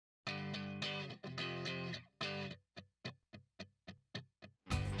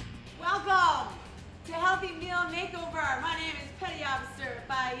Healthy Meal Makeover. My name is Petty Officer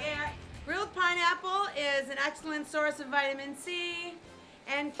Baier. Grilled pineapple is an excellent source of vitamin C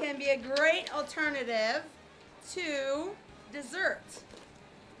and can be a great alternative to dessert.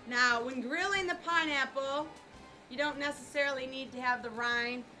 Now, when grilling the pineapple, you don't necessarily need to have the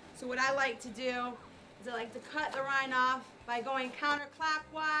rind. So what I like to do is I like to cut the rind off by going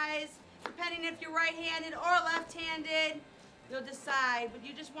counterclockwise. Depending if you're right-handed or left-handed, you'll decide. But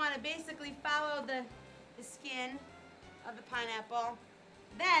you just want to basically follow the skin of the pineapple.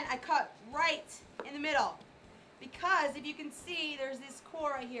 Then I cut right in the middle, because if you can see, there's this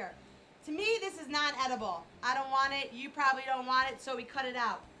core right here. To me, this is non-edible. I don't want it. You probably don't want it, so we cut it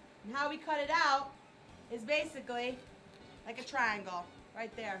out. And how we cut it out is basically like a triangle right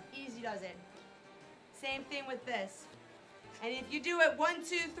there. Easy does it. Same thing with this. And if you do it 1,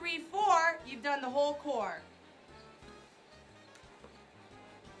 2, 3, 4, you've done the whole core.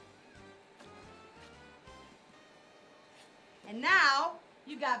 And now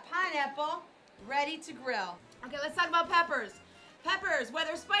you've got pineapple ready to grill. Okay, let's talk about peppers. Peppers,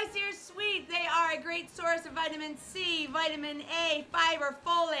 whether spicy or sweet, they are a great source of vitamin C, vitamin A, fiber,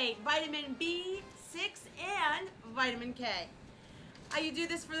 folate, vitamin B6, and vitamin K. How you do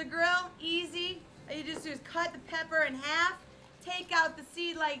this for the grill? Easy. All you just do is cut the pepper in half, take out the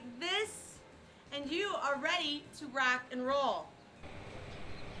seed like this, and you are ready to rock and roll.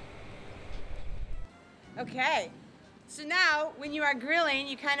 Okay. So now, when you are grilling,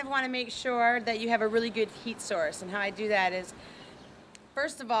 you kind of want to make sure that you have a really good heat source. And how I do that is,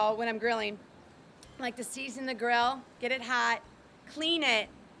 first of all, when I'm grilling, I like to season the grill, get it hot, clean it,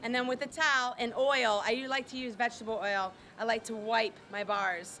 and then with a towel and oil, I like to use vegetable oil, I like to wipe my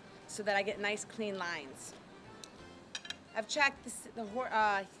bars so that I get nice clean lines. I've checked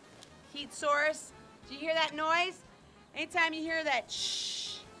the heat source. Do you hear that noise? Anytime you hear that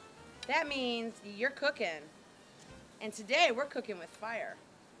shh, that means you're cooking. And today we're cooking with fire.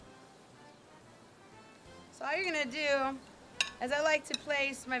 So all you're gonna do is I like to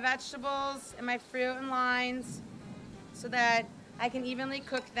place my vegetables and my fruit in lines so that I can evenly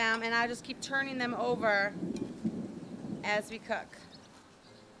cook them, and I'll just keep turning them over as we cook.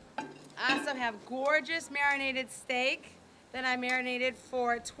 I also have gorgeous marinated steak that I marinated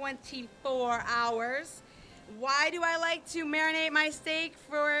for 24 hours. Why do I like to marinate my steak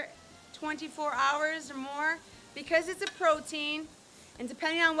for 24 hours or more? Because it's a protein, and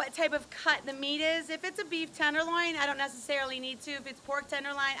depending on what type of cut the meat is, if it's a beef tenderloin, I don't necessarily need to. If it's pork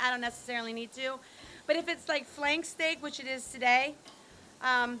tenderloin, I don't necessarily need to. But if it's like flank steak, which it is today,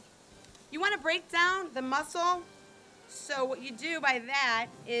 you want to break down the muscle. So what you do by that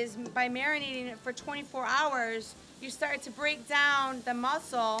is by marinating it for 24 hours, you start to break down the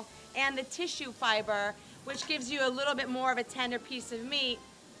muscle and the tissue fiber, which gives you a little bit more of a tender piece of meat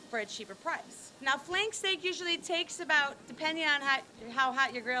for a cheaper price. Now, flank steak usually takes about, depending on how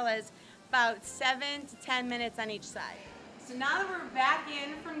hot your grill is, about 7 to 10 minutes on each side. So now that we're back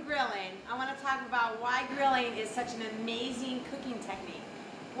in from grilling, I want to talk about why grilling is such an amazing cooking technique.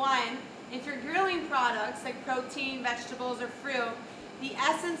 One, if you're grilling products like protein, vegetables, or fruit, the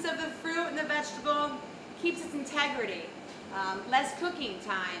essence of the fruit and the vegetable keeps its integrity, less cooking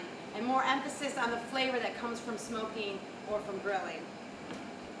time, and more emphasis on the flavor that comes from smoking or from grilling.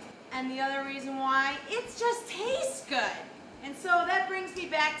 And the other reason why, it just tastes good. And so that brings me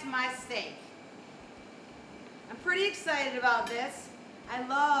back to my steak. I'm pretty excited about this. I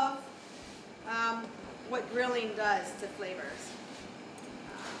love what grilling does to flavors.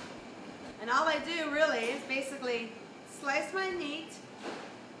 And all I do really is basically slice my meat,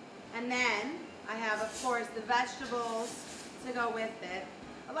 and then I have, of course, the vegetables to go with it.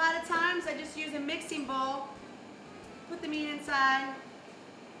 A lot of times I just use a mixing bowl, put the meat inside,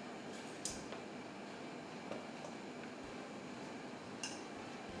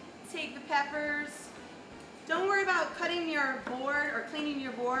 take the peppers. Don't worry about cutting your board or cleaning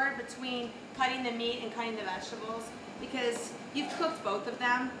your board between cutting the meat and cutting the vegetables, because you've cooked both of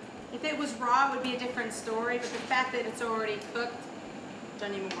them. If it was raw, it would be a different story, but the fact that it's already cooked,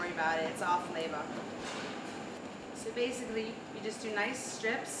 don't even worry about it. It's all flavor. So basically, you just do nice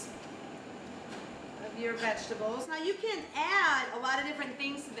strips of your vegetables. Now you can add a lot of different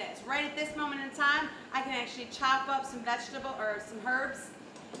things to this. Right at this moment in time, I can actually chop up some vegetable or some herbs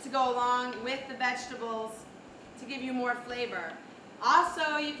to go along with the vegetables to give you more flavor.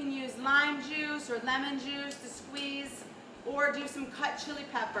 Also, you can use lime juice or lemon juice to squeeze, or do some cut chili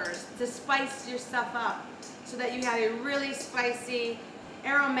peppers to spice your stuff up so that you have a really spicy,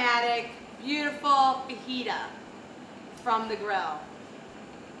 aromatic, beautiful fajita from the grill.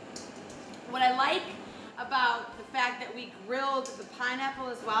 What I like about the fact that we grilled the pineapple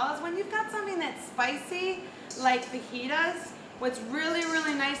as well is when you've got something that's spicy, like fajitas, what's really,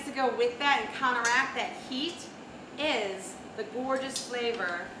 really nice to go with that and counteract that heat is the gorgeous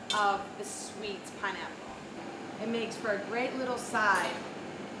flavor of the sweet pineapple. It makes for a great little side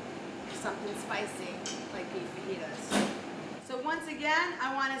of something spicy like beef fajitas. So once again,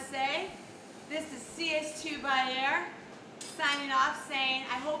 I want to say, this is CS2 Baier signing off saying,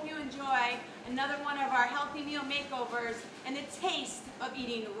 I hope you enjoy another one of our healthy meal makeovers and the taste of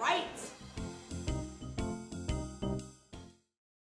eating right.